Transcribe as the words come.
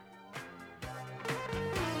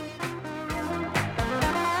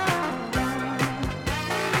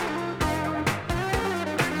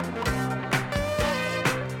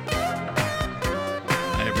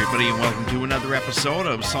everybody, and welcome to another episode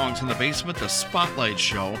of Songs in the Basement, the Spotlight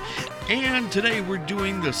Show. And today we're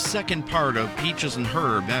doing the second part of Peaches and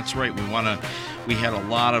Herb. That's right, we had a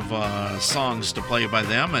lot of songs to play by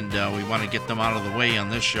them, and we want to get them out of the way on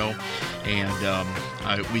this show. And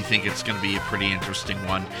we think it's going to be a pretty interesting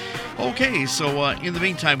one. Okay, so in the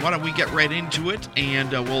meantime, why don't we get right into it,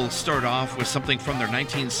 and we'll start off with something from their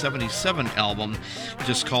 1977 album,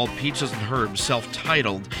 just called Peaches and Herb,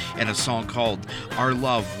 self-titled, and a song called Our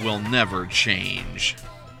Love Will Never Change.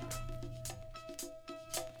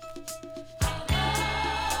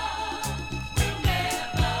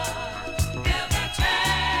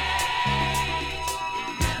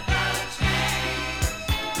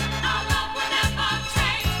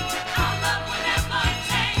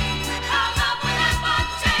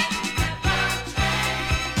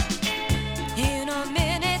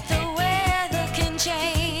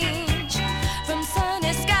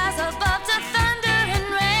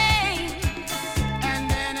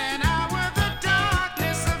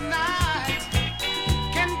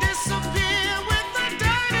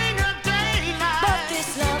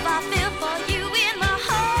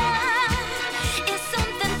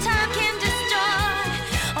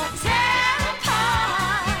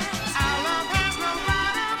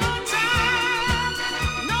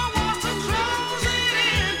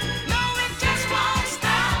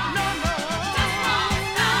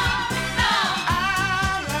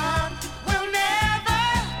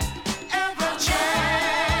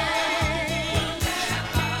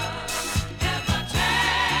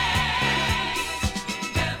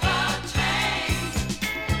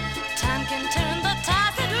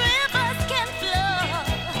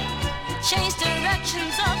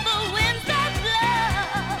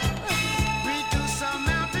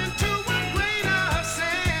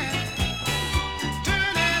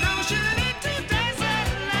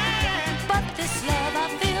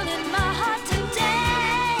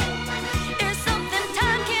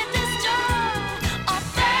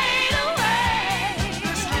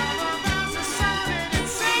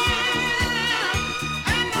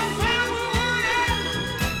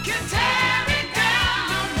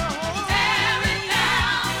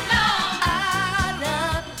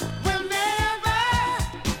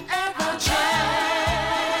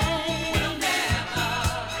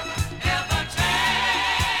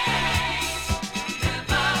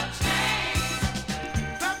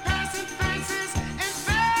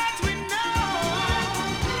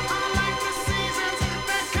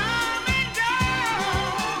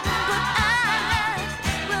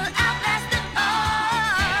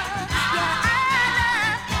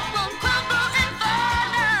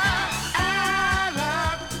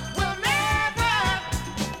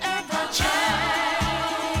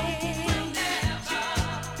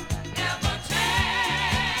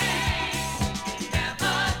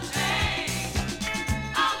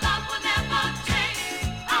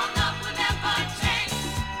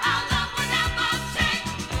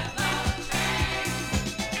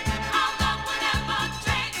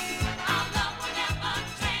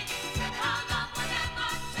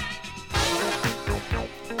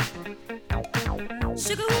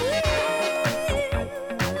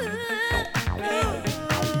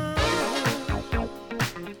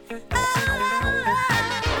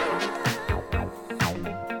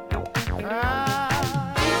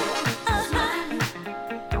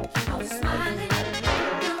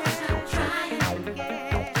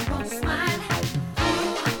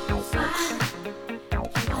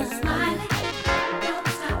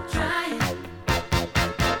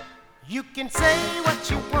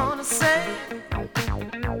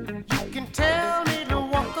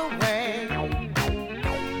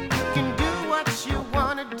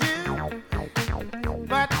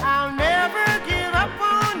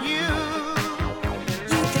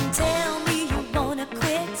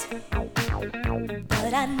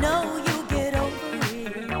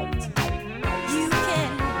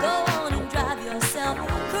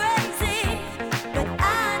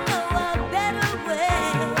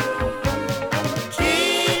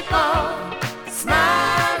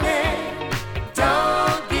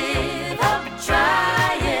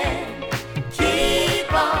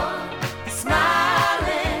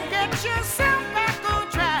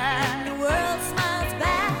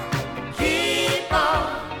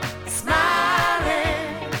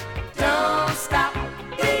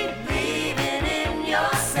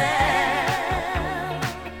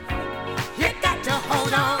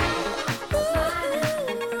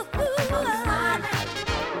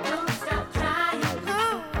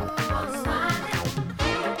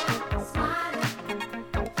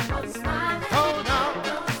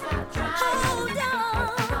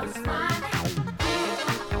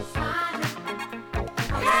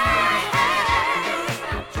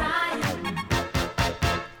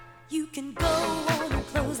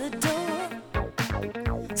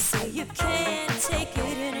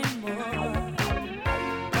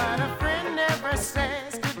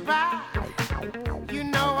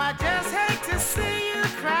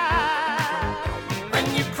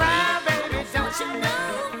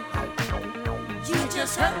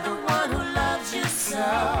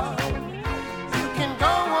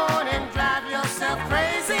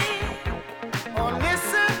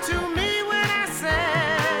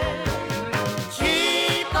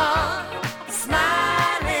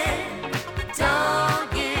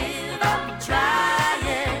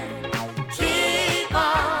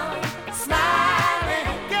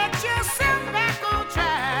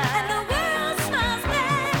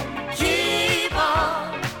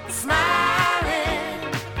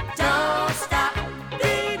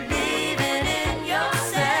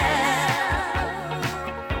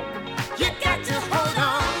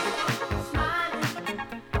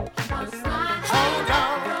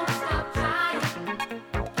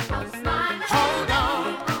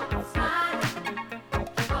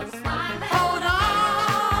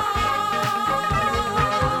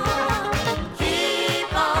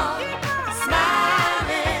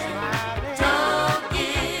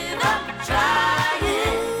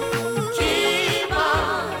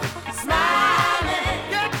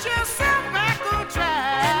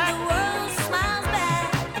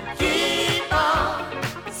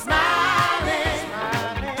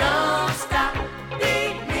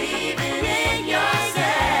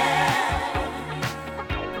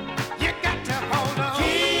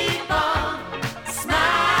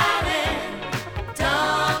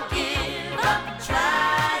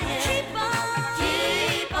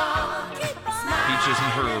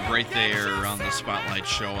 Spotlight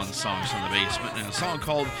Show on Songs in the Basement, and a song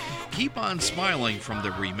called Keep On Smiling from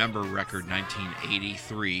the Remember record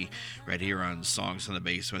 1983, right here on Songs in the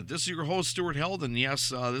Basement. This is your host, Stuart Held, and yes,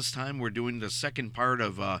 this time we're doing the second part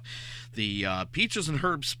of the Peaches and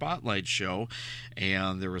Herb Spotlight Show,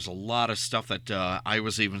 and there was a lot of stuff that I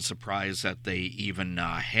was even surprised that they even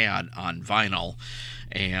had on vinyl.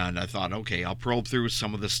 And I thought, okay, I'll probe through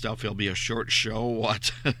some of this stuff. It'll be a short show.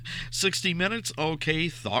 What? 60 minutes? Okay,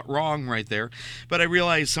 thought wrong right there. But I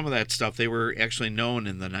realized some of that stuff, they were actually known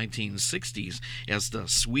in the 1960s as the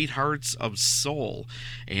Sweethearts of Soul.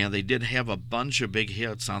 And they did have a bunch of big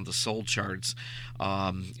hits on the soul charts.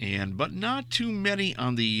 But not too many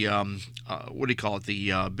on the,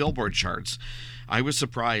 the Billboard charts. I was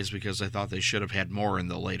surprised because I thought they should have had more in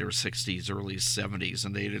the later 60s, early 70s,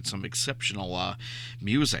 and they did some exceptional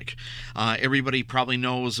music. Everybody probably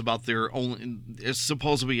knows about their own,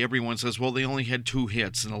 supposedly everyone says, well, they only had 2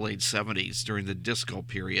 hits in the late 70s during the disco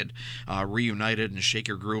period, Reunited and Shake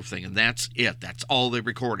Your Groove Thing, and that's it. That's all they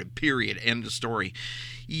recorded, period, end of story.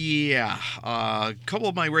 Yeah, a couple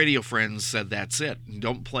of my radio friends said that's it.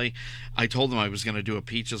 Don't play. I told them I was going to do a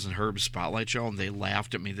Peaches and Herb Spotlight Show, and they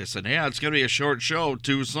laughed at me. They said, yeah, it's going to be a short show,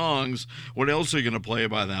 2 songs. What else are you going to play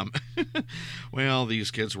by them? Well, these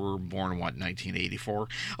kids were born, 1984?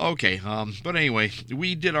 Okay, but anyway,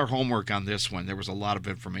 we did our homework on this one. There was a lot of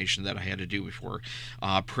information that I had to do before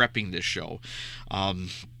prepping this show.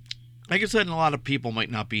 Like I said, a lot of people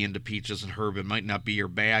might not be into Peaches and Herb. It might not be your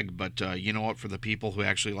bag, but you know what? For the people who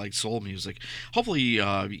actually like soul music, hopefully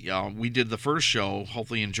we did the first show.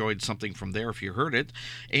 Hopefully enjoyed something from there if you heard it.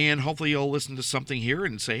 And hopefully you'll listen to something here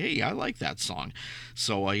and say, hey, I like that song.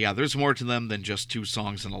 So, there's more to them than just 2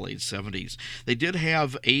 songs in the late 70s. They did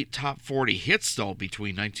have 8 top 40 hits, though,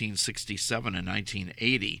 between 1967 and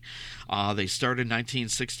 1980. They started in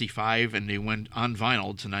 1965, and they went on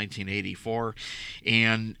vinyl to 1984.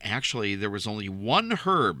 And actually, there was only one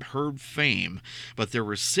Herb Fame, but there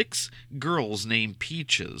were 6 girls named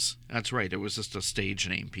Peaches. That's right, it was just a stage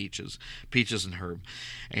name, Peaches and Herb.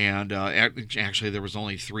 And actually, there was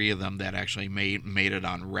only 3 of them that actually made it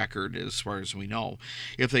on record, as far as we know.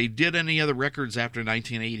 If they did any other records after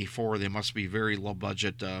 1984, they must be very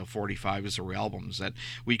low-budget 45s or albums that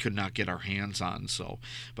we could not get our hands on. So,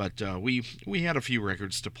 but we had a few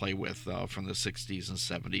records to play with from the 60s and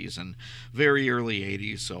 70s and very early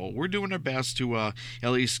 80s. So we're doing our best to at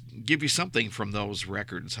least give you something from those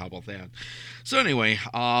records. How about that? So anyway,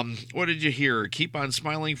 what did you hear? Keep On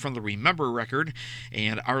Smiling from the Remember record,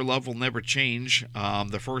 and Our Love Will Never Change,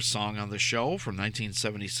 the first song on the show from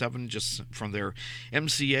 1977, just from their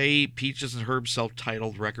MCA Peaches and Herb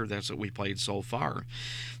self-titled record. That's what we played so far.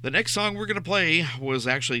 The next song we're going to play was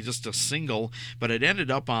actually just a single, but it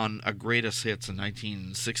ended up on a greatest hits in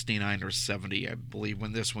 1969 or 70, I believe,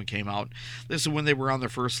 when this one came out. This is when they were on their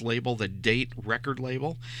first label, the Date record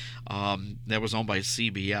label. That was owned by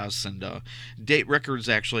CBS, and Date Records,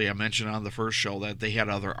 actually, I mentioned on the first show that they had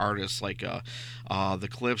other artists like the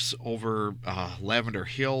Cliffs over Lavender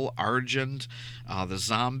Hill, Argent, the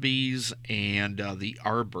Zombies, and the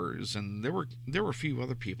Arbors, and there were a few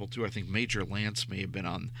other people too. I think Major Lance may have been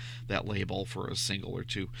on that label for a single or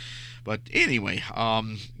 2. But anyway,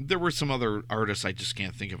 there were some other artists, I just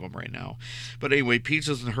can't think of them right now. But anyway,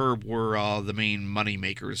 Peaches and Herb were the main money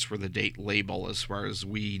makers for the Date label, as far as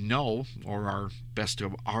we know, or our best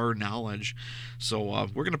of our knowledge. So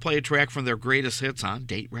we're going to play a track from their greatest hits on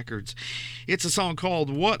Date Records. It's a song called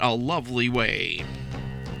What a Lovely Way.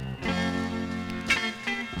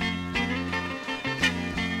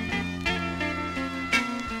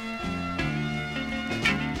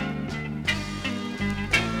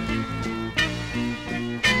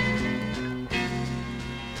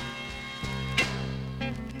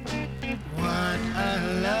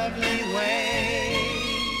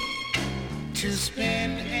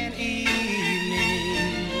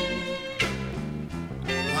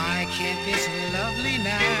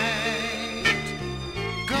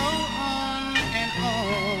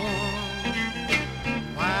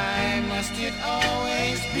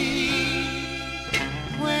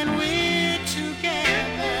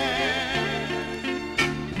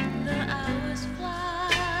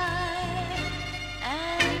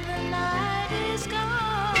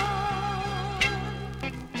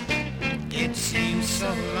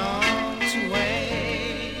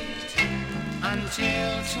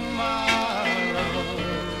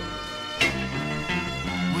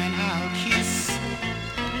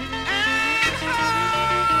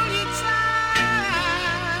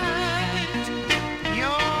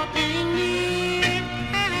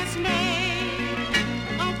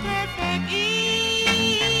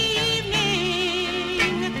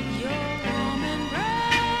 Woman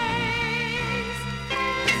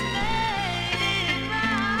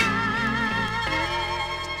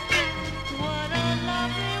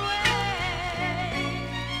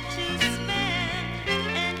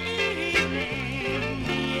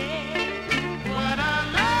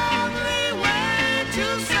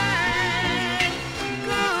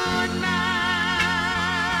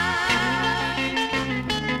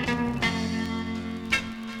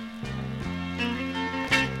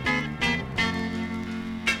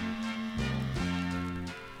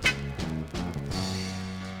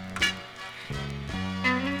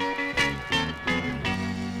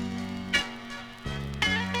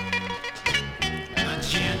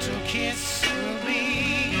kiss will be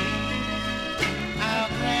our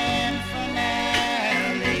grand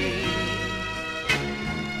finale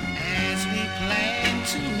as we plan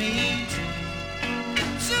to meet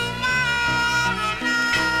tomorrow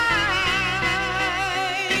night.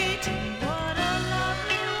 What a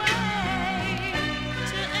lovely way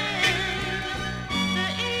to end the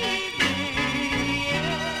evening,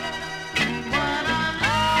 yeah. What a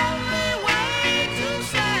lovely way to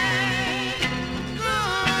say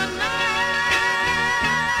good night.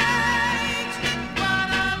 What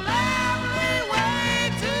a lovely way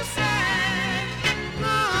to say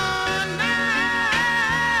good night.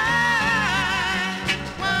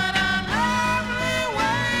 What a lovely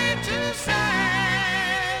way to say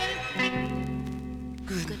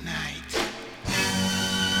good night.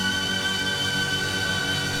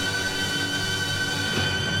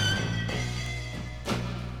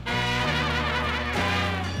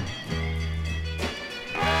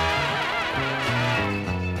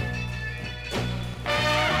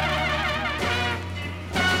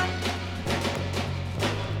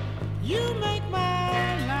 You make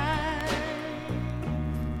my life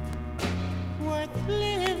worth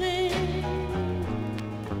living.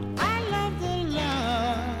 I love the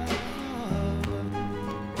love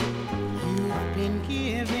you've been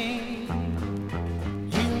giving.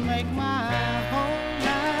 You make my whole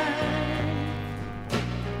life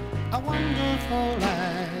a wonderful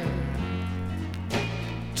life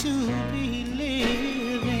to be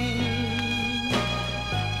living.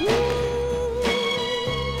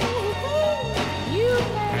 You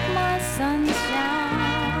make my sunshine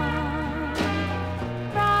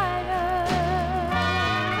brighter.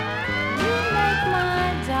 You make my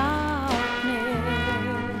darkness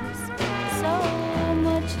so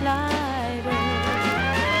much lighter.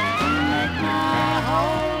 You make my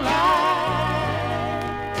whole life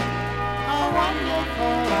a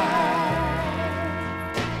wonderful life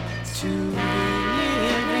to be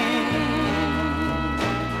living.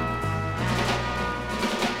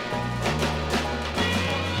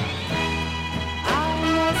 I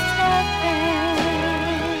must have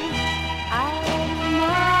been out of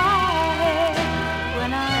my head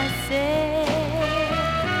when I said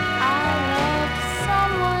I loved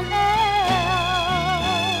someone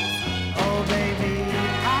else. Oh baby,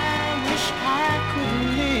 I wish I could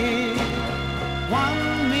live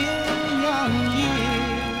 1,000,000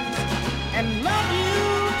 years and love you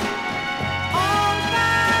all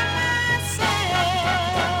by myself.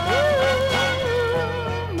 You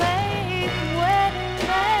make wedding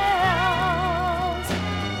bells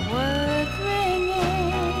worth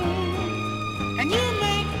ringing. And you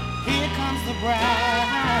make Here Comes the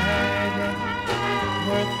Bride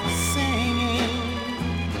worth singing.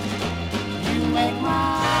 You make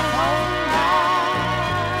my whole life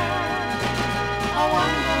a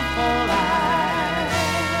wonderful life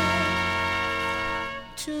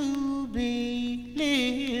to be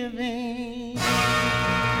living.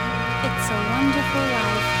 It's a wonderful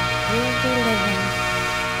life we'll be living.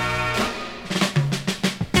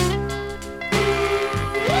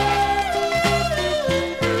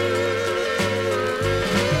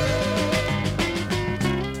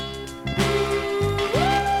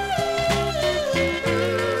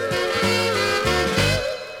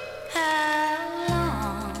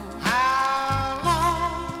 How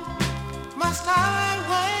long must I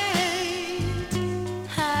wait?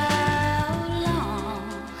 How long?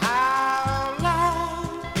 How long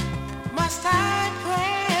must I pray?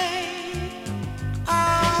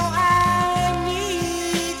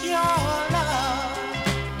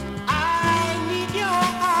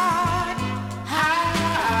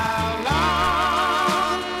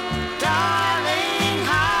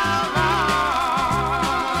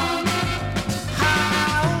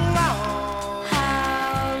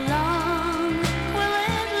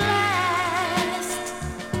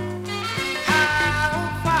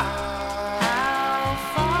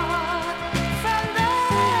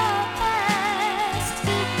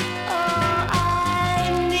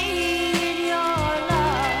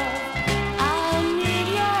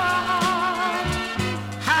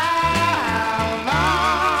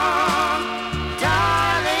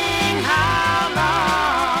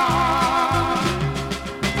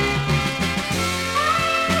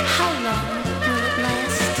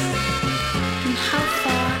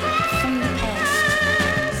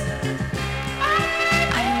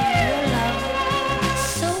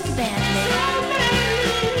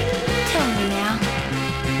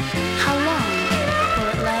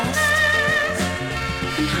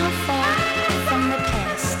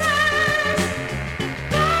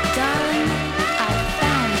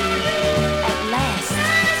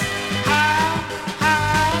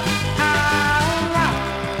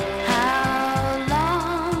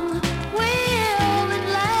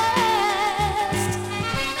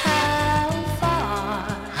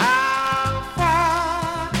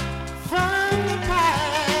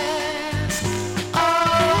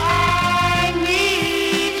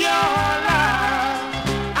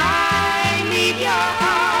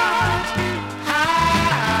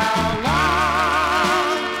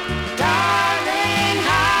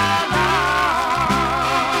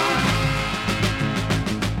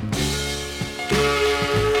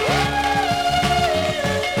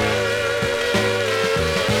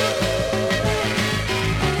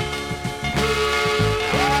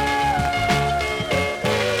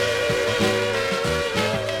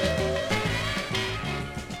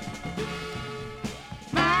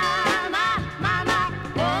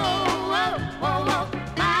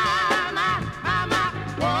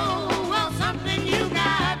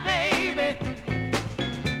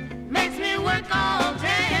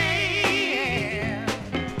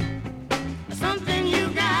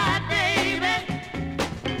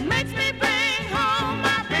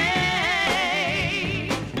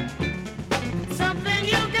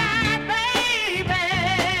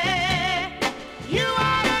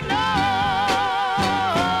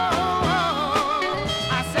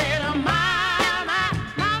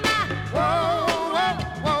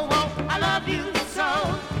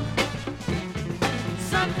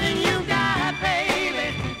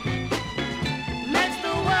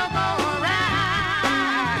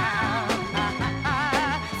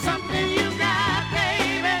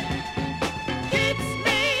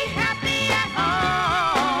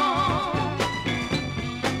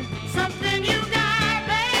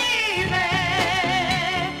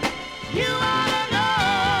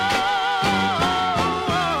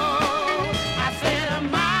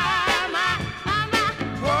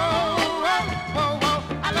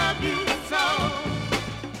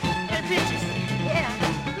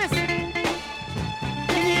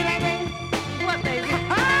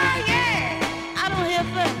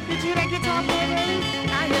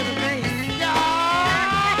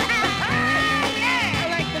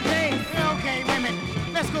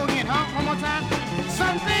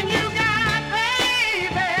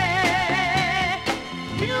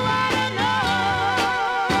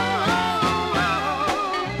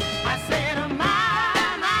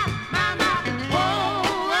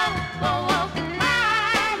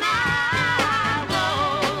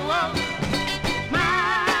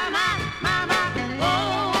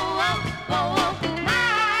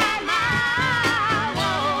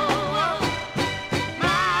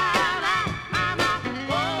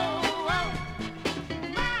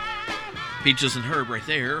 Peaches and Herb right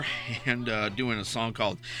there, and doing a song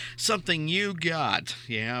called Something You Got.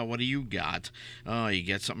 Yeah, what do you got? You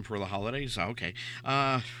get something for the holidays? Okay.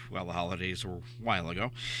 Well, the holidays were a while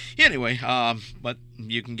ago. Anyway, but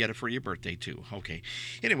you can get it for your birthday too. Okay.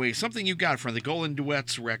 Anyway, Something You Got from the Golden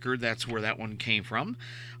Duets record. That's where that one came from.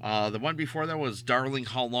 The one before that was Darling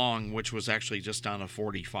How Long, which was actually just on a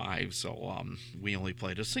 45, so we only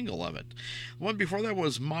played a single of it. The one before that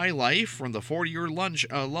was My Life from the 40-Year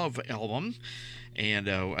Love album. And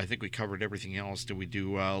I think we covered everything else. Did we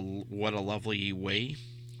do What a Lovely Way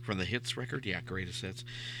from the Hits record? Yeah, greatest hits.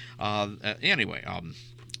 Anyway,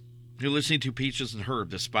 you're listening to Peaches and Herb,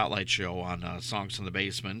 the Spotlight Show on Songs in the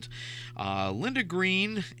Basement. Linda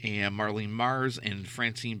Green and Marlene Mars and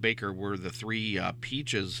Francine Baker were the three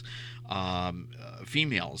Peaches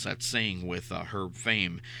females that sang with Herb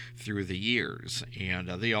fame through the years. And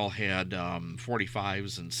they all had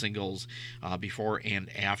 45s and singles before and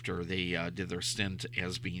after they did their stint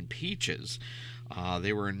as being Peaches.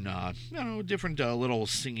 They were in different little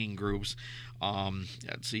singing groups.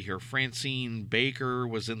 Let's see here. Francine Baker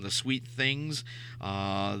was in the Sweet Things,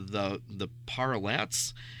 the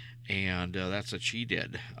Parlettes, and that's what she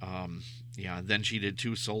did. Then she did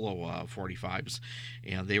two solo 45s,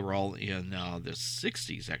 and they were all in the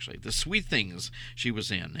 60s, actually. The Sweet Things she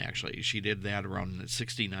was in, actually. She did that around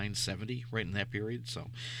 69, 70, right in that period. So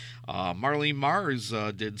Marlene Mars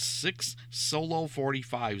did 6 solo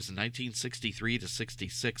 45s in 1963 to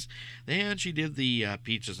 66. Then she did the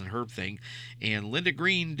Peaches and Herb thing. And Linda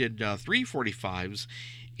Green did 3 45s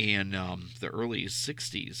in the early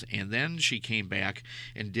 60s, and then she came back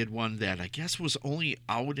and did one that I guess was only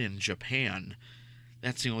out in Japan.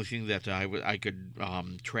 That's the only thing that I could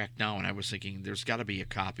track down. I was thinking there's got to be a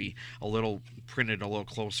copy printed a little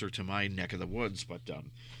closer to my neck of the woods, but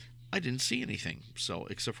I didn't see anything, so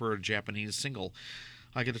except for a Japanese single.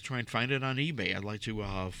 I got to try and find it on eBay. I'd like to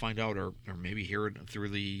find out or maybe hear it through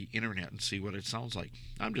the internet and see what it sounds like.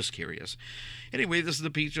 I'm just curious. Anyway, this is the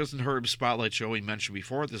Peaches and Herb Spotlight Show we mentioned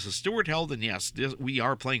before. This is Stuart Held, and yes, we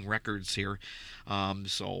are playing records here.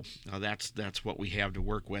 So that's what we have to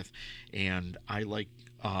work with. And I like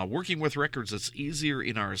working with records. It's easier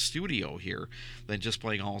in our studio here than just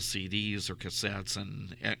playing all CDs or cassettes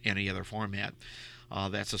and any other format.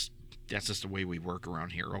 That's just the way we work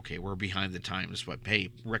around here. Okay, we're behind the times, but hey,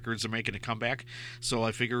 records are making a comeback, so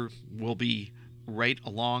I figure we'll be right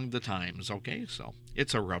along the times, okay? So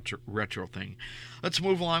it's a retro thing. Let's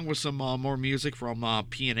move along with some more music from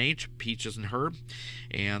P&H, Peaches and Herb,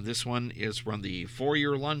 and this one is from the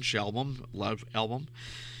 4-Year Love album,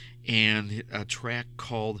 and a track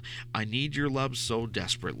called I Need Your Love So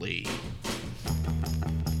Desperately.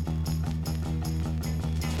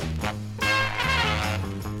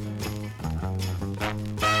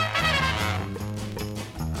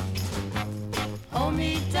 Hold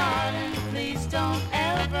me, darling, please don't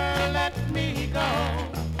ever let me go.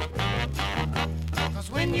 'Cause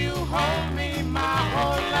when you hold me, my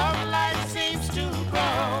whole love life seems to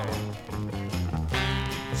grow.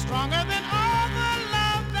 Stronger than all the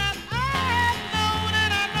love that I have known,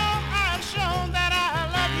 and I know I've shown that I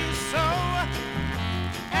love you so.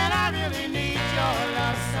 And I really need your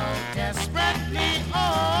love so desperately.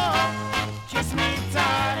 Oh, kiss me,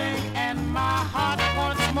 darling, and my heart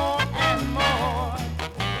wants more and more.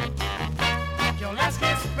 Your last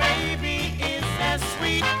kiss, baby, is as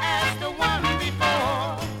sweet as the one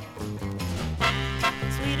before.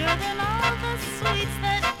 Sweeter than all the sweets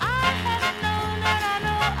that I have known, and I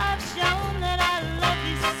know I've shown that I love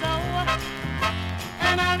you so.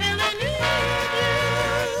 And I really need you.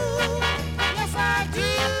 Yes, I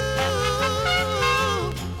do.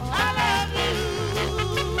 I love you.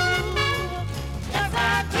 Yes,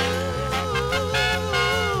 I do.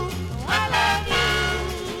 I love you.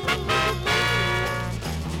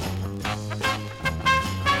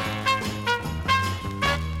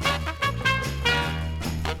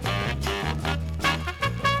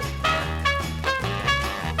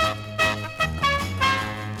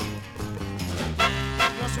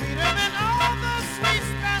 You're sweeter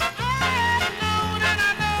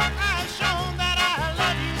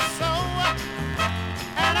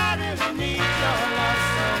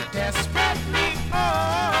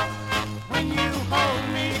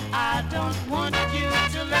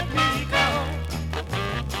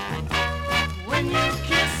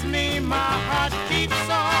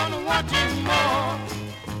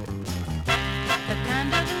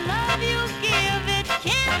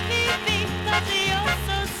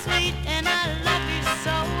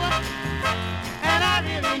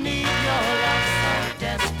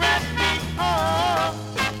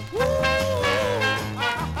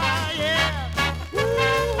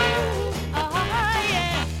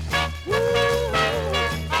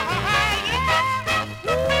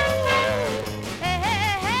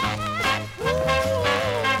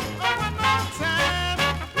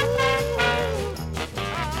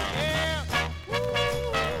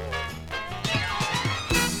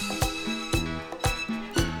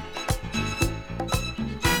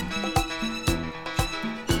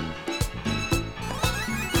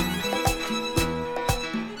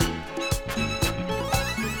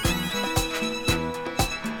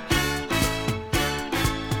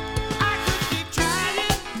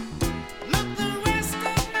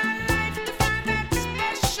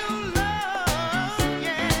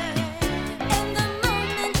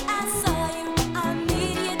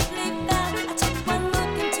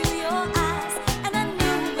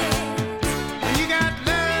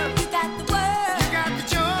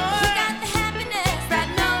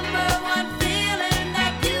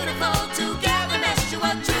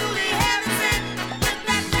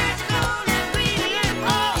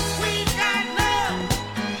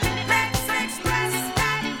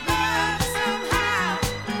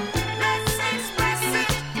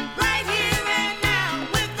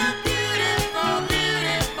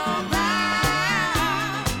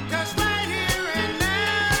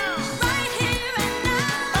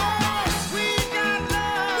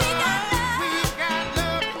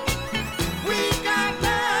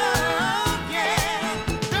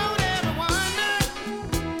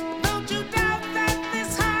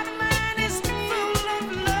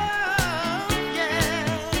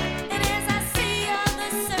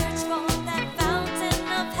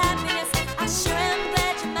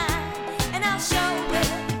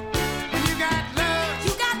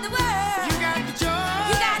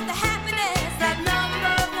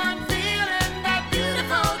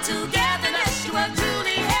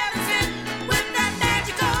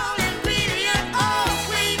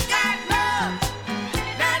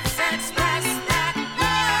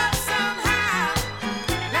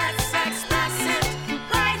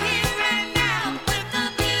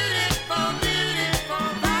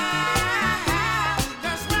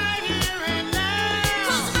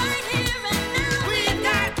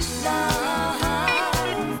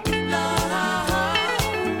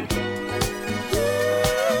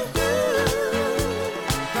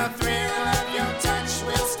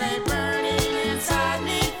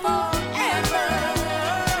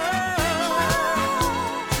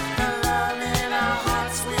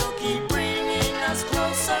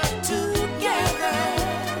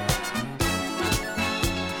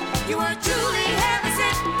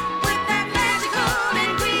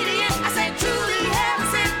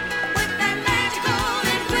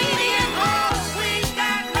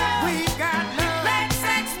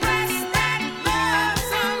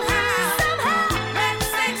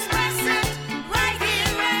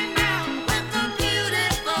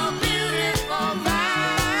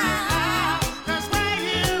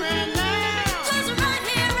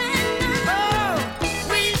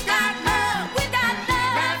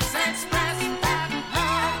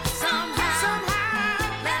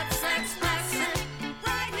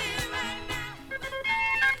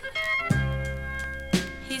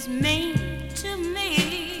He's mean to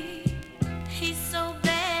me. He's so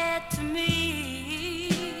bad to me.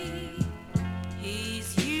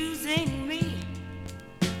 He's using me,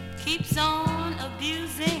 keeps on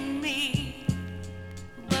abusing me.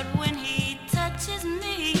 But when he touches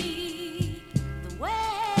me, the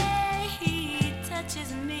way he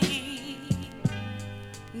touches me,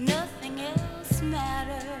 nothing else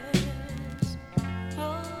matters.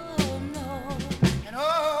 Oh no. And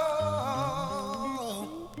oh,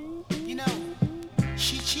 you know,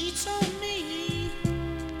 she cheats on me,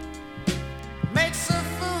 makes a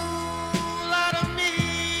fool out of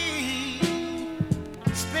me,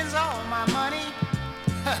 spends all my money,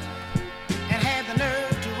 and had the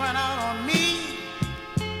nerve to run out on me.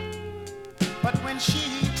 But when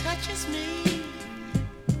she touches me,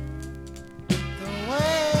 the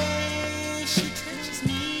way she touches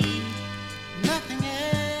me, nothing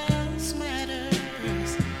else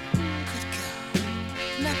matters. Good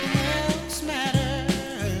God, nothing else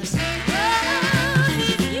matters. Oh,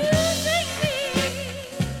 he's using me.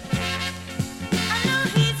 I know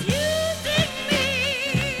he's using me.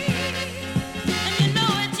 And you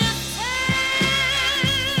know it just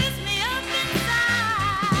tears me up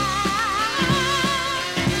inside.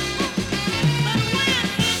 But when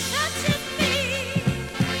he touches me,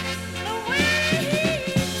 the way he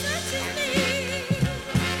touches me,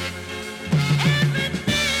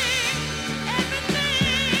 everything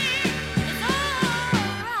is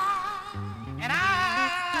alright. And I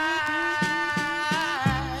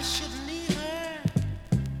shouldn't leave her,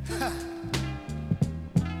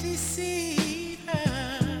 deceive her,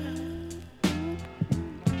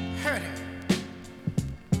 hurt her,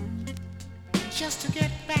 just to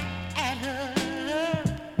get back at her.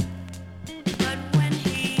 But when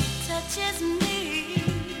he touches me,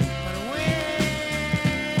 But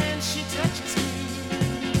when she touches me,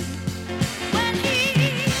 when he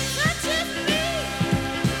touches me,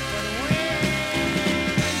 but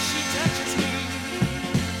when she touches me,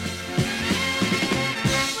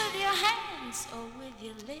 with your hands or with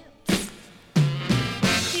your lips,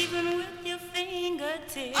 even with your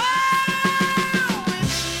fingertips, oh, when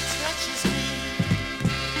she touches me,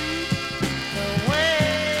 the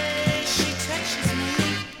way she touches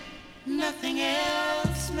me, nothing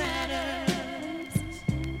else matters.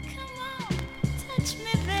 come on, touch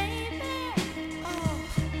me, baby. Oh,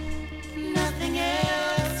 nothing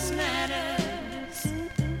else matters.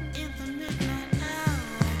 In the midnight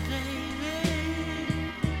hour, baby,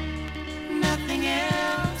 nothing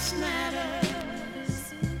else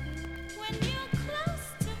matters. When you're close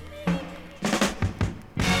to me,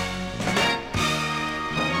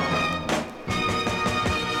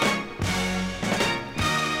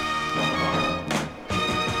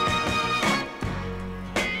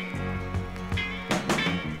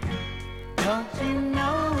 Don't you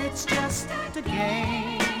know it's just a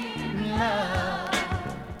game, love?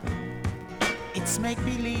 It's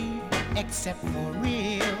make-believe, except for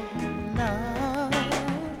real love.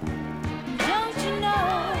 don't you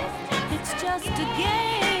know it's just a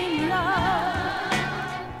game, love?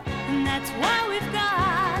 And that's why we've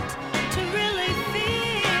got to really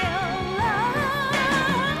feel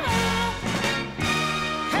love.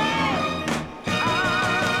 Hey! Oh,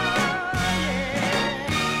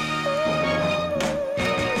 yeah.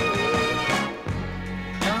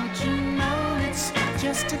 Don't you know it's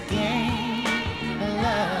just a game,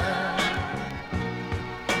 love?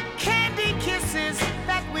 Candy kisses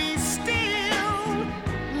that we still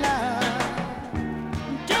love.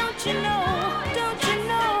 Don't you know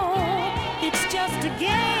it's just a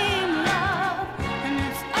game, love, and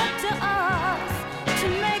it's up to us to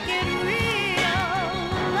make it real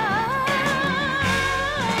love.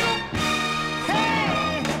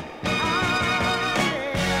 Hey!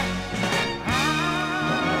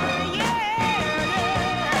 Oh,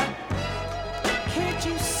 yeah. Can't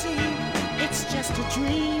you see it's just a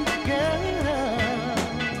dream, girl?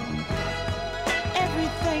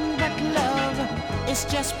 Everything but love is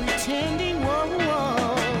just pretending, whoa,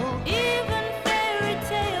 whoa. Even fairy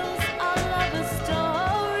tales are lover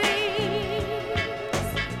stories.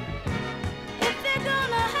 If they're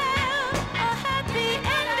gonna have a happy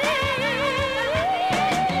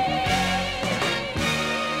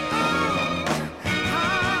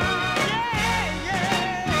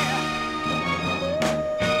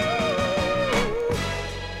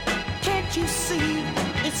Can't you see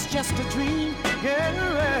it's just a dream,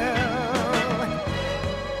 girl?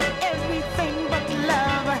 Everything but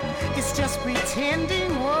love is just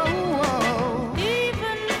pretending, whoa, whoa.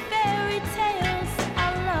 Even fairy tales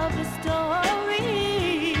are lover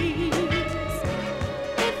stories.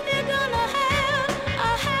 If they're gonna have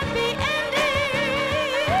a happy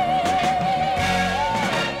ending,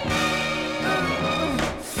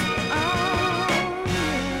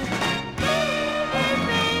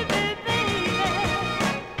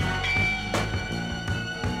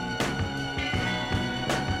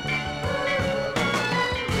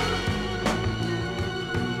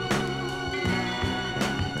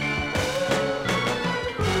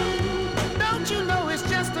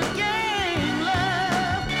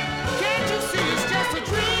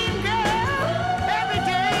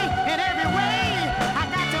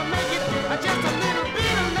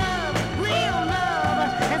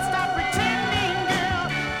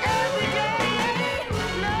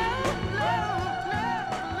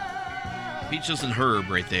 Peaches and Herb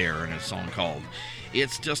right there in a song called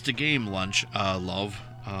It's Just a Game, Love.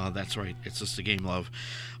 That's right, It's Just a Game, Love.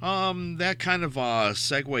 That kind of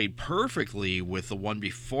segued perfectly with the one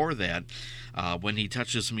before that, When He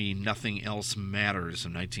Touches Me, Nothing Else Matters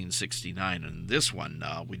in 1969. And this one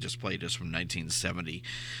we just played is from 1970.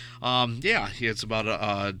 Yeah, it's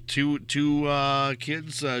about two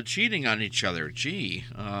kids cheating on each other. Gee,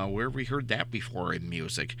 where have we heard that before in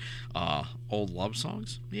music? Old love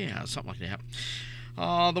songs? Yeah, something like that.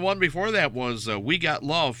 The one before that was We Got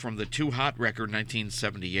Love from the Too Hot record,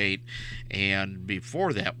 1978. And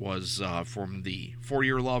before that was from the For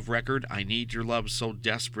Your Love record, I Need Your Love So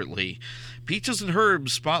Desperately. Peaches and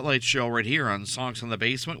Herb's Spotlight Show right here on Songs in the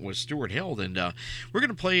Basement with Stuart Held. And we're going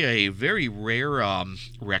to play a very rare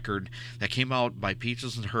record that came out by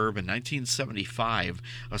Peaches and Herb in 1975,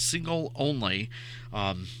 a single only.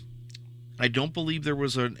 I don't believe there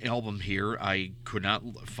was an album here. I could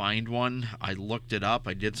not find one. I looked it up.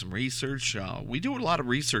 I did some research. We do a lot of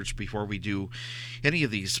research before we do any of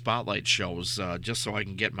these spotlight shows, just so I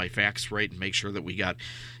can get my facts right and make sure that we got,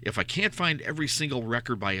 if I can't find every single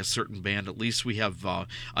record by a certain band, at least we have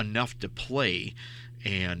enough to play,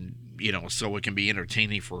 and so it can be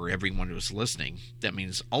entertaining for everyone who's listening. That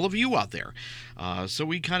means all of you out there. So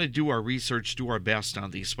we kind of do our research, do our best on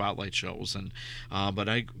these spotlight shows, and but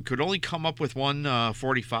I could only come up with one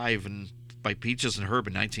 45 and by Peaches and Herb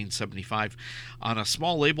in 1975 on a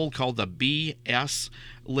small label called the BS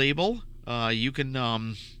label. You can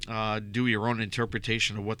do your own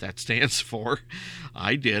interpretation of what that stands for.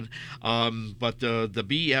 I did. But the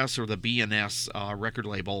BS or the BNS record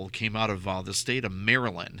label came out of the state of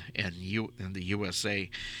Maryland in the USA.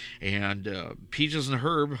 And Peaches and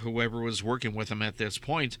Herb, whoever was working with them at this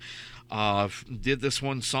point, did this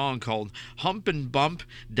one song called Hump and Bump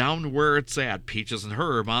Down Where It's At. Peaches and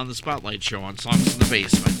Herb on the Spotlight Show on Songs in the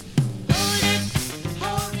Basement.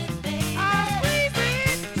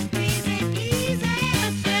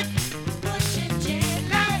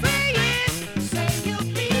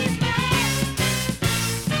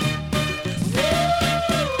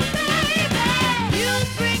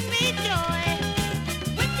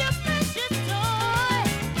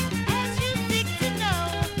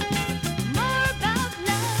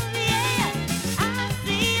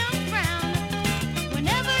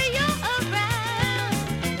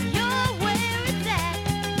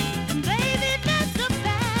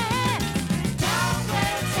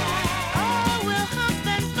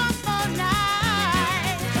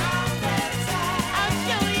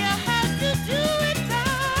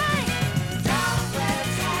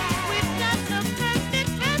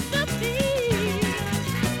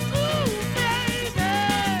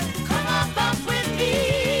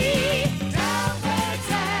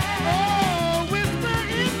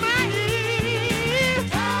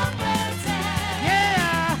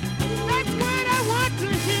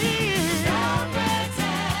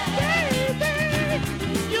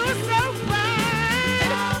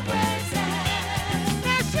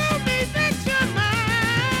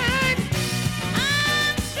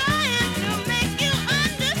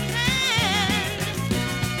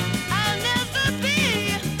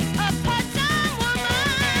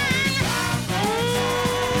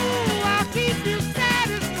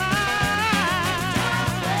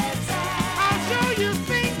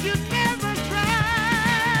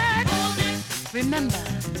 Remember,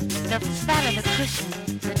 the fatter the cushion,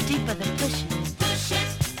 the deeper the cushion.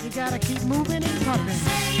 You gotta keep moving and pumping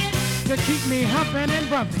to keep me humping and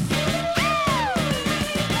bumping.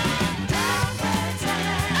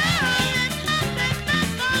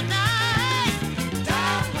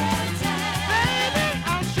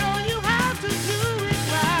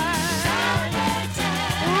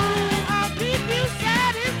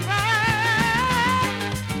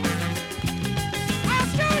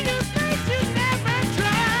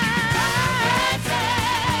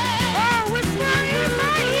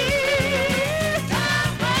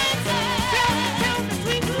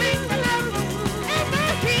 Sweet, sweet,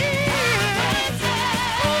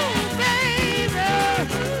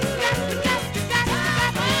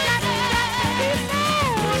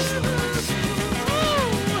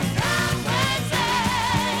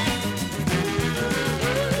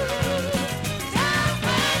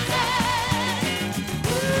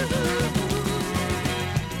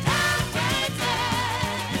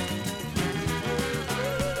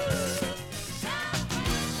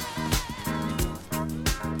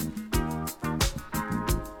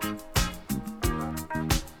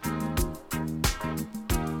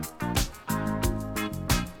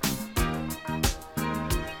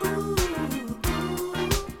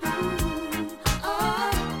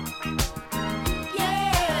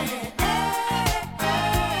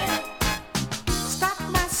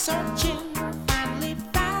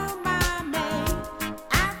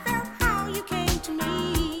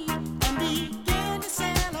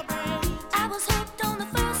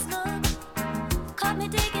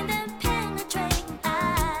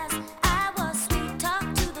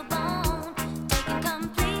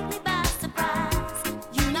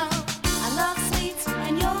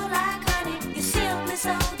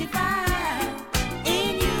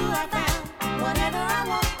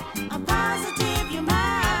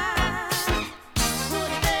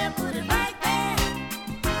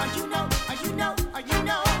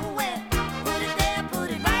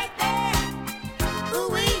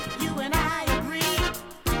 Ooh-wee, you and I agree.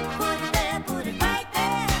 Put it there, put it right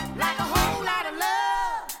there, like a whole lot of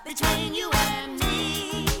love between you and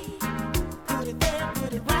me. Put it there,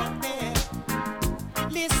 put it right there.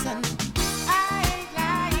 Listen, I ain't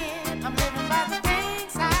lying, I'm living by the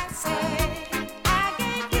things I say. I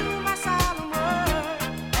gave you my solemn word,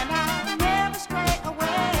 and I'll never stray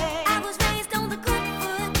away. I was raised on the good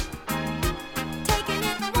foot, taking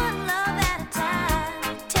it one love at a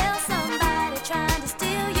time. Tell somebody trying to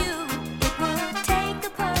steal you, it would take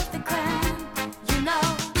a perfect crime. You know,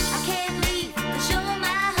 I can't leave, 'cause you're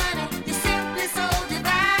my honey, you're simply so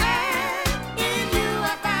divine. In you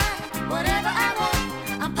I find whatever I want,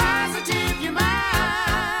 I'm positive you're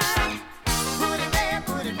mine. Put it there,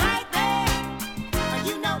 put it right there.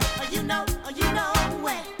 You know, you know, you know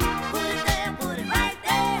where. Put it there, put it right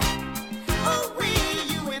there.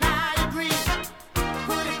 Ooh-wee, you and I agree.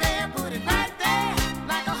 Put it there, put it right there,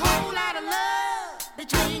 like a whole lot of love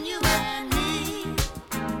between you and me.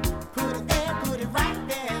 Put it there, put it right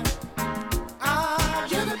there. Oh,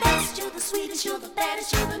 you're the best, you're the sweetest, you're the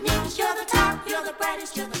baddest, you're the neatest, you're the top, you're the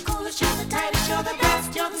brightest, you're the coolest, you're the tightest, you're the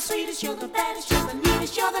best, you're the sweetest, you're the baddest, you're the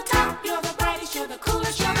neatest, you're the top, you're the brightest, you're the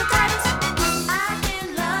coolest, you're the tightest. I've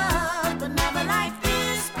been loved, but never like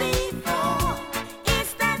this before.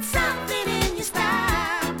 It's that something in your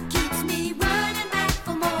style keeps me running back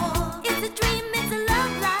for more. It's a dream, it's a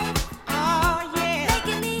love life. Oh yeah,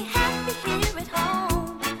 making me happy here at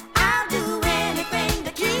home. I'll do anything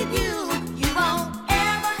to keep you. You won't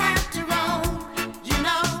ever have to roam. You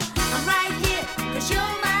know I'm right here, 'cause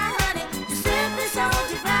you're my honey. You're simply so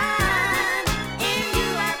divine. In you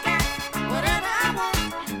I got whatever I want,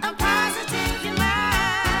 I'm positive you're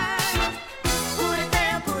mine. Put it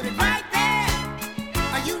there, put it right there.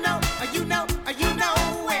 You know, you know, you know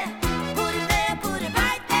where. Put it there, put it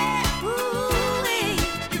right there. Ooh-wee,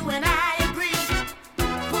 you and I agree.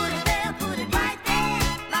 Put it there, put it right there,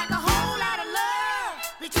 like a whole lot of love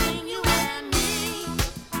between you and me.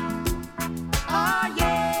 Oh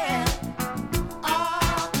yeah.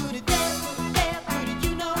 Oh, put it there, put it,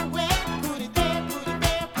 you know where. Put it there, put it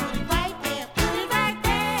there, put it right there. Put it right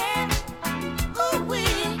there.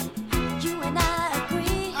 Ooh-wee, you and I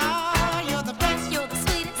agree. Oh, you're the best, you're the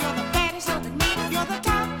sweetest, you're the baddest, you're the neatest, you're the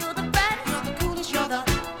top, you're the brightest, you're the coolest, you're the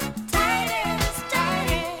tightest,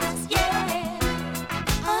 tightest, yeah.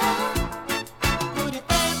 Oh, put it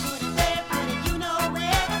there, put it, you know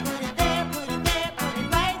where. Put it there, put it there, put it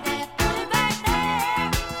right there. Put it right there.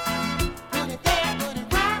 Put it there, put it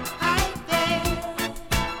right there,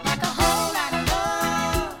 like a whole lot of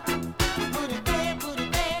love. Put it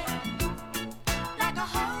there, like a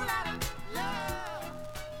whole lot of love.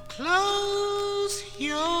 Close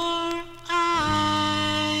your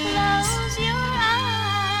eyes. Close your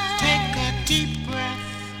eyes. Take a deep breath.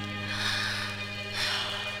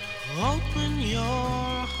 Open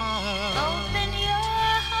your heart Open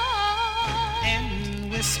your heart.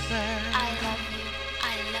 and whisper. I love you.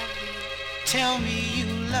 I love you. Tell me you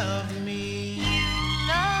love me. You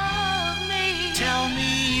love me. Tell me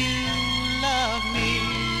you love me.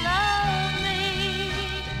 Love me.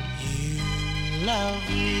 You love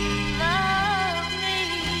me. Love me.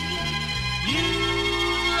 You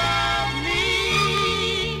love me.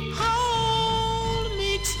 Hold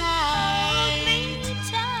me tight. Hold me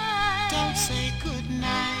tight. Don't say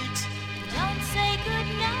goodnight. Don't say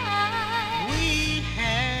goodnight. We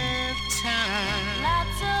have time.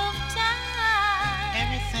 Lots of time.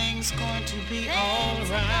 Everything's going to be Things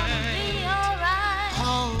are gonna alright. be alright.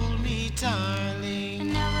 Hold me, darling.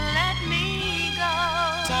 And never let me go.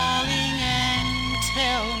 Darling, and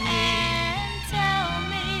tell me And tell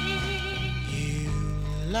me you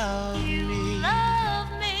love you me. love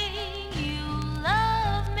me. You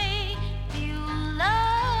love me. You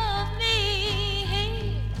love me.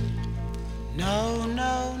 No,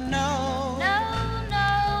 no, no. No, no,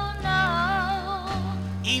 no.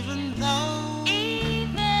 Even though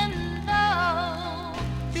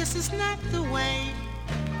this is not the way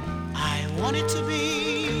I want it to be.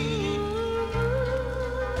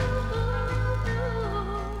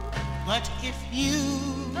 But if you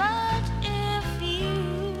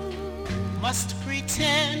must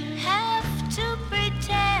pretend, have to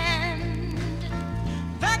pretend,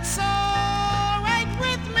 that's all right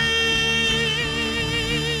with me.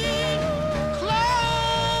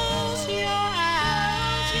 Close your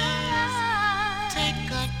eyes.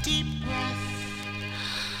 Take a deep breath.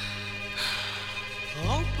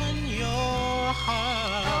 Open your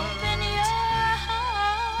heart. Open your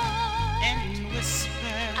heart. And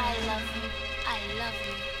whisper. I love you. I love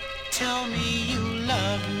you. Tell me you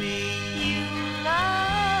love me. You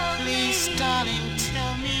love Please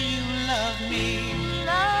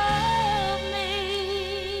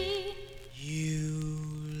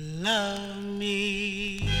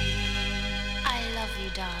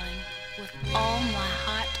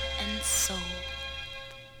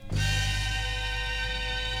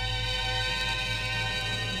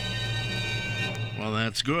Well,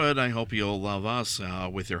 that's good. I hope you'll love us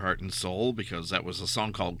with your heart and soul, because that was a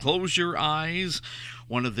song called Close Your Eyes,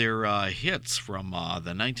 one of their hits from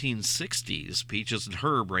the 1960s. Peaches and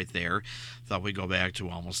Herb right there. Thought we'd go back to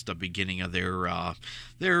almost the beginning of their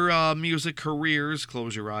music careers.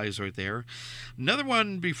 Close Your Eyes right there. Another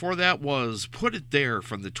one before that was Put It There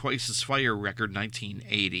from the Twice as Fire record,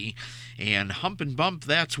 1980. And Hump and Bump,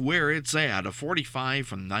 That's Where It's At, a 45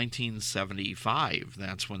 from 1975.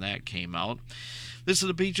 That's when that came out. This is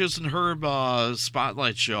the Peaches and Herb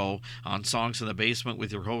Spotlight Show on Songs in the Basement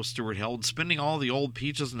with your host, Stuart Held, spinning all the old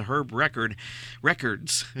Peaches and Herb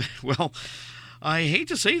records. Well, I hate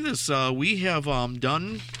to say this, we have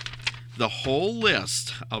done the whole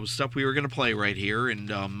list of stuff we were going to play right here, and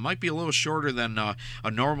might be a little shorter than a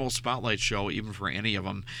normal Spotlight show, even for any of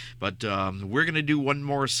them. But we're going to do one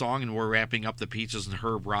more song, and we're wrapping up the Peaches and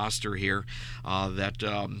Herb roster here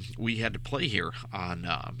that we had to play here on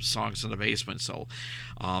Songs in the Basement. So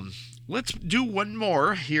let's do one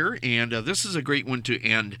more here, and this is a great one to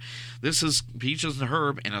end. This is Peaches and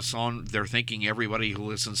Herb, and a song they're thanking everybody who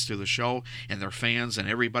listens to the show, and their fans, and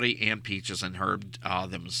everybody, and Peaches and Herb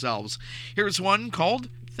themselves. Here's one called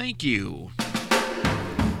Thank You.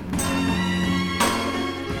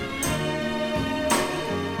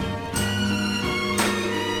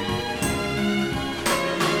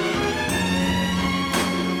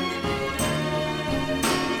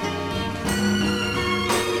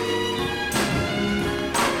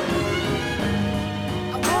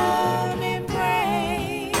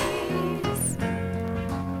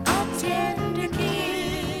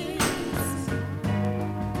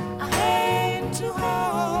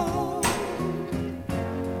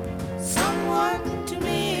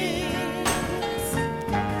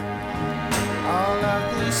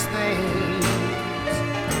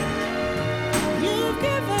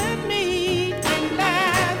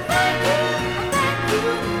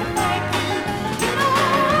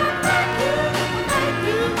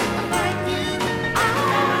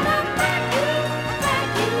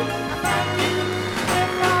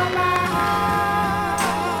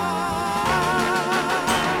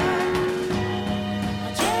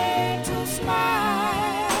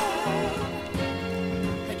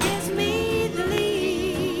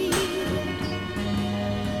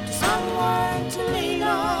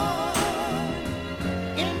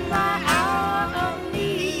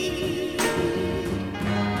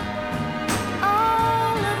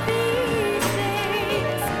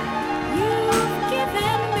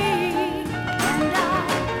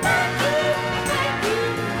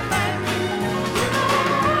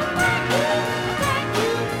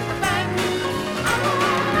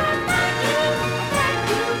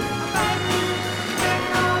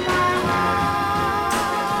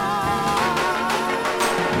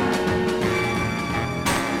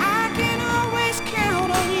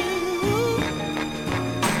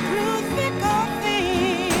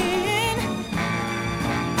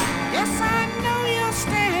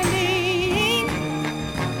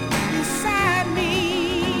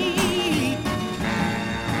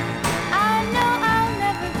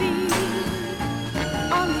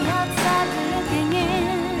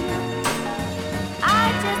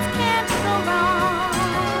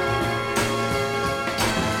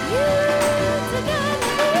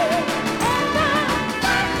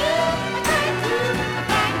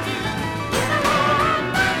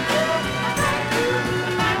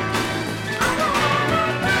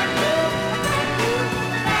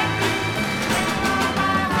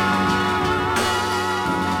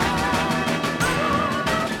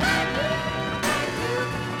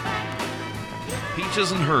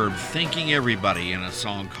 Peaches and Herb thanking everybody in a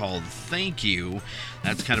song called Thank You.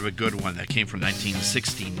 That's kind of a good one. That came from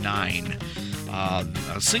 1969.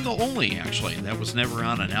 A single only, actually. That was never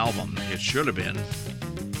on an album. It should have been.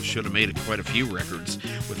 Should have made quite a few records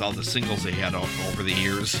with all the singles they had over the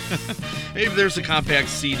years. Maybe there's a compact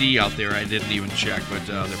CD out there. I didn't even check, but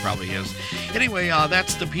there probably is. Anyway,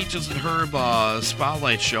 that's the Peaches and Herb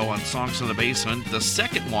Spotlight Show on Songs in the Basement. The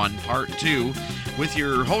second one, part 2, with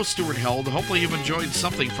your host, Stuart Held. Hopefully you've enjoyed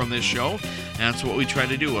something from this show. That's what we try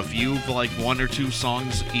to do. If you've like 1 or 2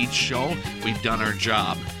 songs each show, we've done our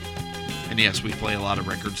job. And yes, we play a lot of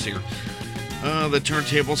records here. The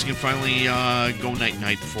turntables can finally go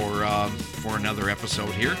night-night for another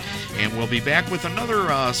episode here. And we'll be back with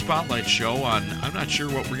another Spotlight show on, I'm not sure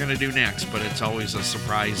what we're going to do next, but it's always a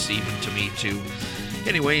surprise even to me, too.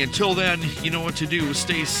 Anyway, until then, you know what to do.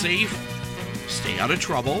 Stay safe, stay out of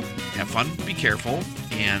trouble, have fun, be careful,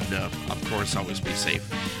 and, of course, always be safe.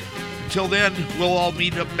 Until then, we'll all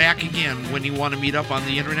meet up back again. When you want to meet up on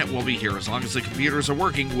the internet, we'll be here. As long as the computers are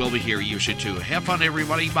working, we'll be here. You should, too. Have fun,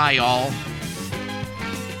 everybody. Bye, all.